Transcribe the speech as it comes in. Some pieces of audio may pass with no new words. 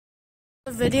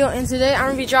Video, and today I'm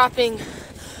gonna be dropping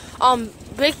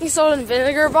baking soda and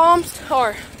vinegar bombs,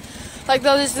 or like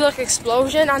they'll just do like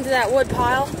explosion onto that wood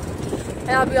pile,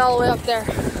 and I'll be all the way up there.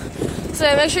 So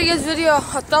yeah, make sure you give this video a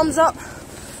thumbs up,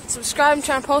 subscribe, and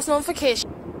turn on post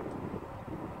notifications.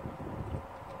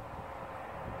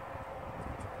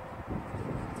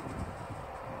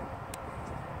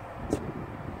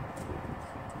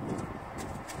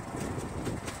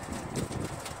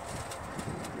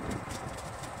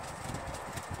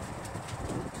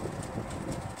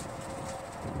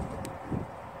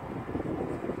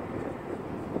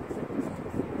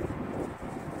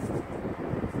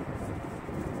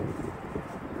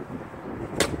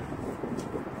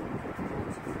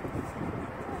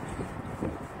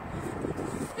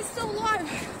 It's still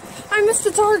alive. I missed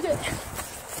the target.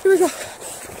 Here we go.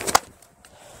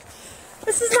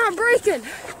 This is not breaking.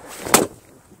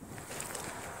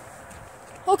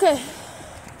 Okay.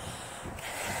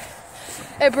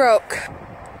 It broke.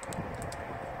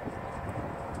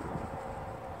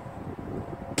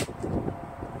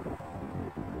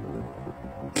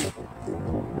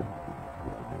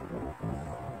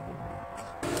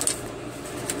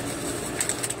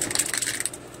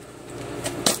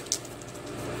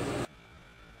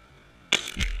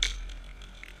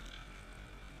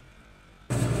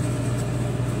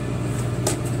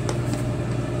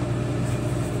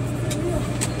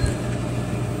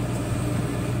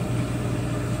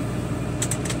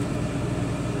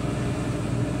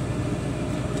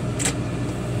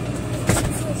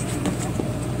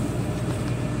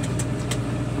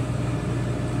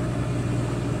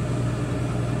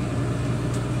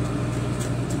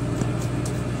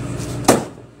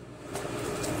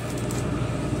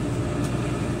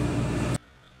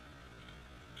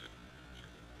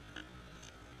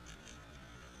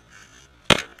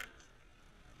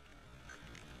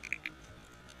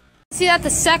 See that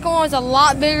the second one was a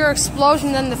lot bigger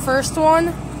explosion than the first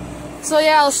one. So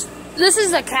yeah, this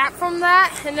is the cap from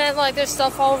that, and then like there's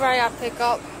stuff all over I gotta pick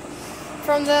up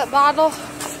from the bottle.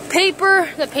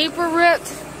 The paper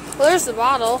ripped. Well, there's the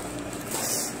bottle.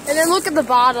 And then look at the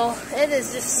bottle. It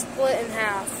is just split in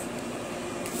half.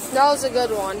 That was a good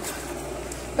one.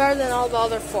 Better than all the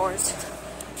other fours.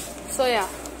 So yeah.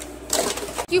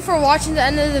 Thank you for watching the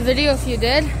end of the video if you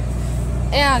did.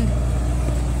 And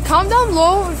comment down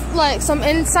below like some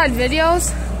inside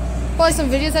videos, or like some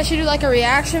videos I should do, like a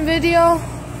reaction video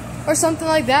or something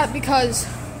like that, because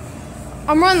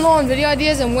I'm running low on video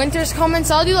ideas and winter's coming.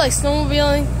 So I'll do like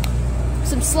snowmobiling,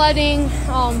 some sledding.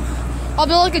 I'll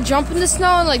do like a jump in the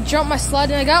snow and like jump my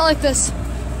sled. And I got like this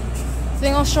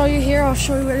thing I'll show you here. I'll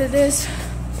show you what it is.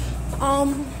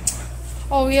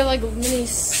 Oh, we have like mini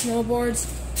snowboards.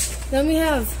 Then we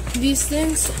have these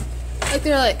things, like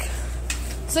they're like,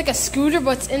 it's like a scooter,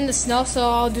 but it's in the snow, so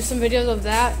I'll do some videos of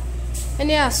that. And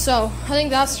yeah, so I think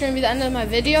that's going to be the end of my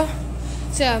video.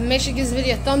 So yeah, make sure you give this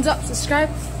video a thumbs up, subscribe,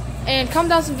 and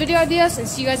comment down some video ideas, and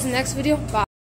see you guys in the next video. Bye.